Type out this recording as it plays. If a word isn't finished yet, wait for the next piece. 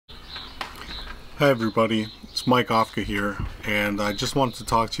Hi everybody, it's Mike Ofka here, and I just wanted to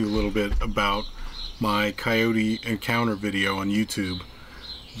talk to you a little bit about my coyote encounter video on YouTube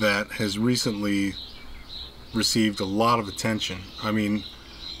that has recently received a lot of attention. I mean,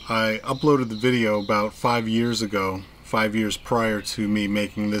 I uploaded the video about 5 years ago, 5 years prior to me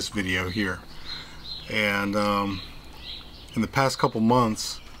making this video here, and in the past couple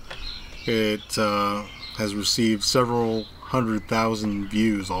months it has received several 100,000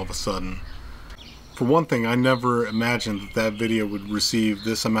 views all of a sudden. For one thing, I never imagined that video would receive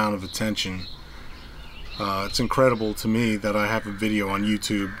this amount of attention. It's incredible to me that I have a video on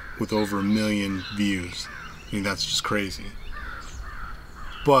YouTube with over 1 million views. I mean, that's just crazy.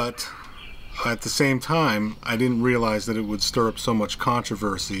 But at the same time, I didn't realize that it would stir up so much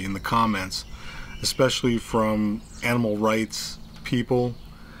controversy in the comments, especially from animal rights people,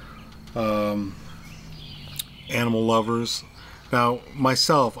 animal lovers. Now,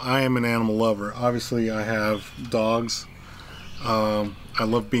 myself, I am an animal lover. Obviously, I have dogs. I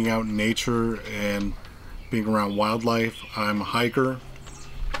love being out in nature and being around wildlife. I'm a hiker.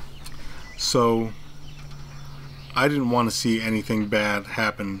 So, I didn't want to see anything bad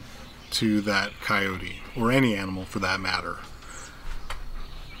happen to that coyote, or any animal for that matter.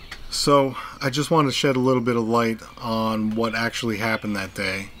 So, I just wanted to shed a little bit of light on what actually happened that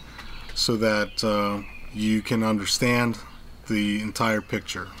day so that you can understand the entire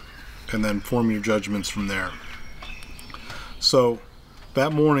picture and then form your judgments from there. So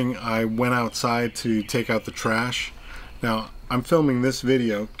that morning I went outside to take out the trash. Now I'm filming this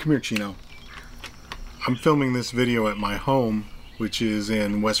video, come here Chino, I'm filming this video at my home, which is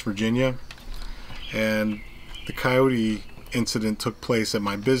in West Virginia, and the coyote incident took place at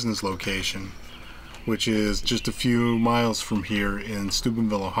my business location, which is just a few miles from here in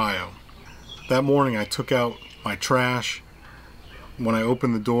Steubenville, Ohio. That morning I took out my trash. When I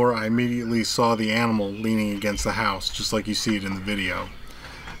opened the door, I immediately saw the animal leaning against the house, just like you see it in the video.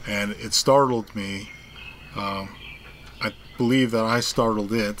 And it startled me. I believe that I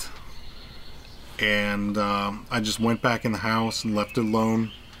startled it. And I just went back in the house and left it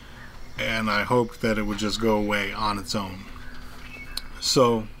alone. And I hoped that it would just go away on its own.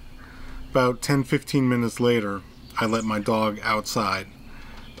 So, about 10-15 minutes later, I let my dog outside.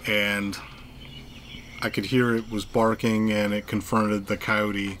 And I could hear it was barking, and it confronted the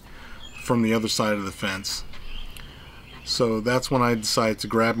coyote from the other side of the fence. So that's when I decided to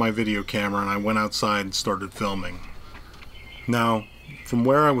grab my video camera and I went outside and started filming. Now, from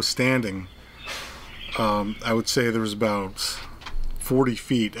where I was standing, I would say there was about 40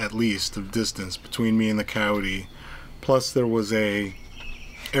 feet at least of distance between me and the coyote. Plus there was a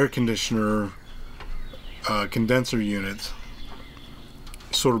air conditioner condenser unit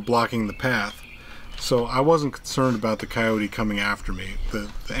sort of blocking the path. So I wasn't concerned about the coyote coming after me.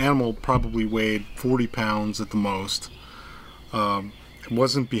 The animal probably weighed 40 pounds at the most. It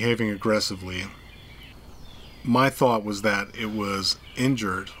wasn't behaving aggressively. My thought was that it was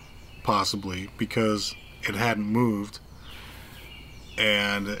injured, possibly, because it hadn't moved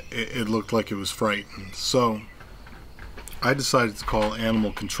and it looked like it was frightened. So I decided to call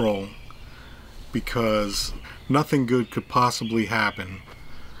animal control because nothing good could possibly happen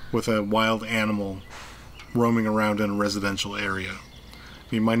with a wild animal roaming around in a residential area. I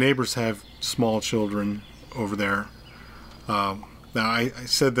mean, my neighbors have small children over there. Now, I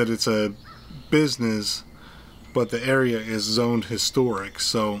said that it's a business, but the area is zoned historic,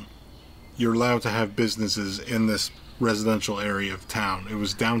 so you're allowed to have businesses in this residential area of town. It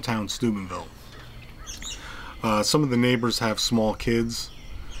was downtown Steubenville. Some of the neighbors have small kids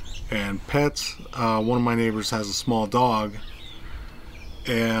and pets. One of my neighbors has a small dog.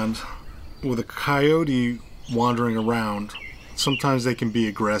 And with a coyote wandering around, sometimes they can be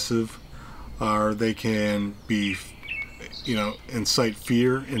aggressive, or they can be, incite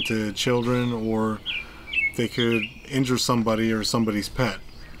fear into children, or they could injure somebody or somebody's pet.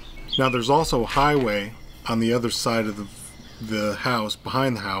 Now there's also a highway on the other side of the house,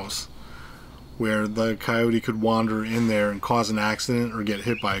 behind the house, where the coyote could wander in there and cause an accident or get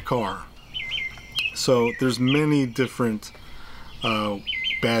hit by a car. So there's many different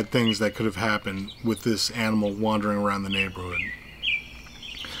bad things that could have happened with this animal wandering around the neighborhood.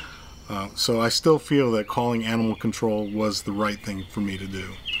 So I still feel that calling animal control was the right thing for me to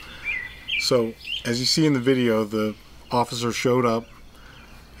do. So as you see in the video, the officer showed up.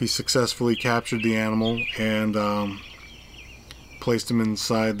 He successfully captured the animal and placed him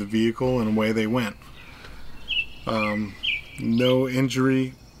inside the vehicle, and away they went. No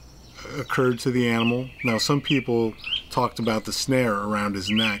injury occurred to the animal. Now, some people talked about the snare around his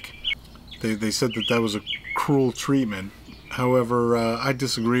neck. They said that that was a cruel treatment However, I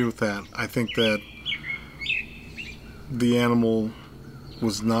disagree with that. I think that the animal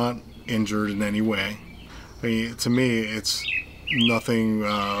was not injured in any way. I mean, to me, it's nothing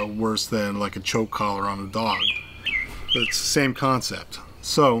worse than like a choke collar on a dog. It's the same concept.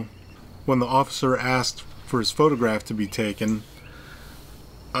 So, when the officer asked for his photograph to be taken,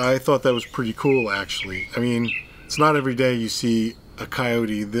 I thought that was pretty cool, actually. I mean, it's not every day you see a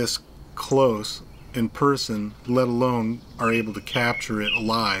coyote this close in person, let alone are able to capture it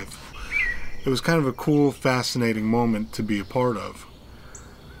alive. It was kind of a cool, fascinating moment to be a part of.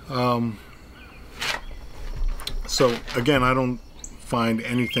 So again, I don't find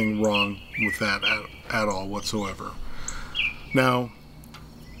anything wrong with that at all whatsoever. Now,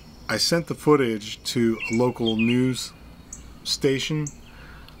 I sent the footage to a local news station.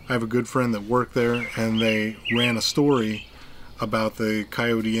 I have a good friend that worked there, and they ran a story about the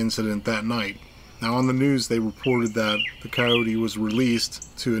coyote incident that night. Now, on the news, they reported that the coyote was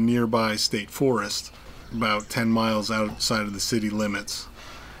released to a nearby state forest about 10 miles outside of the city limits.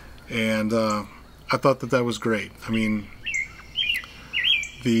 And I thought that that was great. I mean,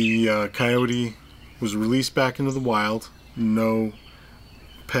 the coyote was released back into the wild. No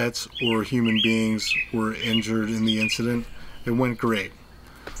pets or human beings were injured in the incident. It went great.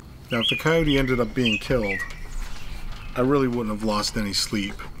 Now, if the coyote ended up being killed, I really wouldn't have lost any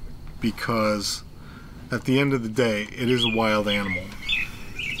sleep, because at the end of the day, it is a wild animal.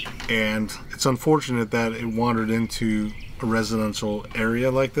 And it's unfortunate that it wandered into a residential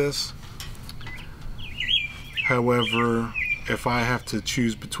area like this. However, if I have to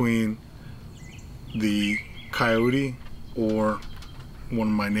choose between the coyote or one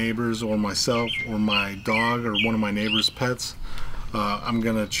of my neighbors or myself or my dog or one of my neighbor's pets, I'm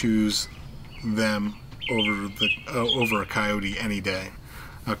gonna choose them over a coyote any day.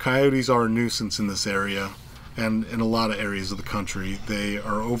 Now, coyotes are a nuisance in this area and in a lot of areas of the country. They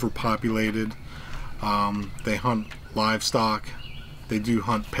are overpopulated. They hunt livestock. They do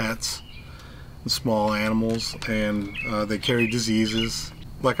hunt pets and small animals, and they carry diseases.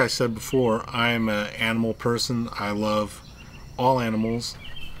 Like I said before, I am an animal person. I love all animals.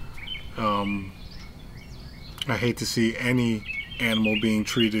 I hate to see any animal being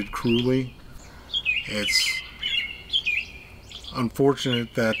treated cruelly. It's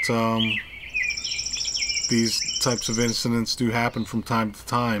unfortunate that these types of incidents do happen from time to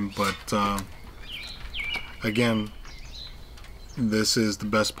time, but again, this is the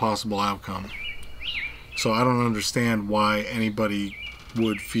best possible outcome. So I don't understand why anybody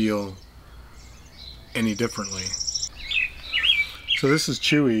would feel any differently. So this is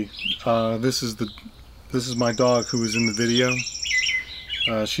Chewy. This is my dog who was in the video.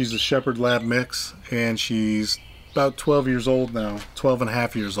 She's a Shepherd Lab mix, and she's about 12 years old now, 12 and a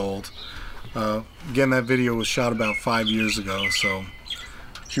half years old. Again, that video was shot about 5 years ago, so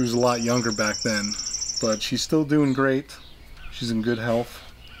she was a lot younger back then, but she's still doing great. She's in good health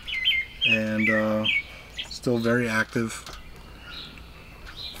and still very active.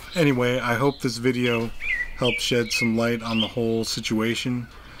 Anyway, I hope this video helped shed some light on the whole situation.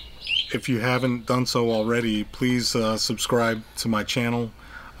 If you haven't done so already, please subscribe to my channel.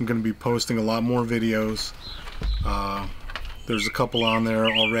 I'm going to be posting a lot more videos. There's a couple on there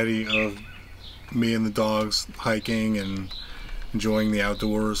already of me and the dogs hiking and enjoying the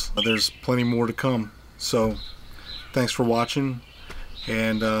outdoors. There's plenty more to come. So thanks for watching,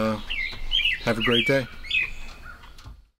 and have a great day.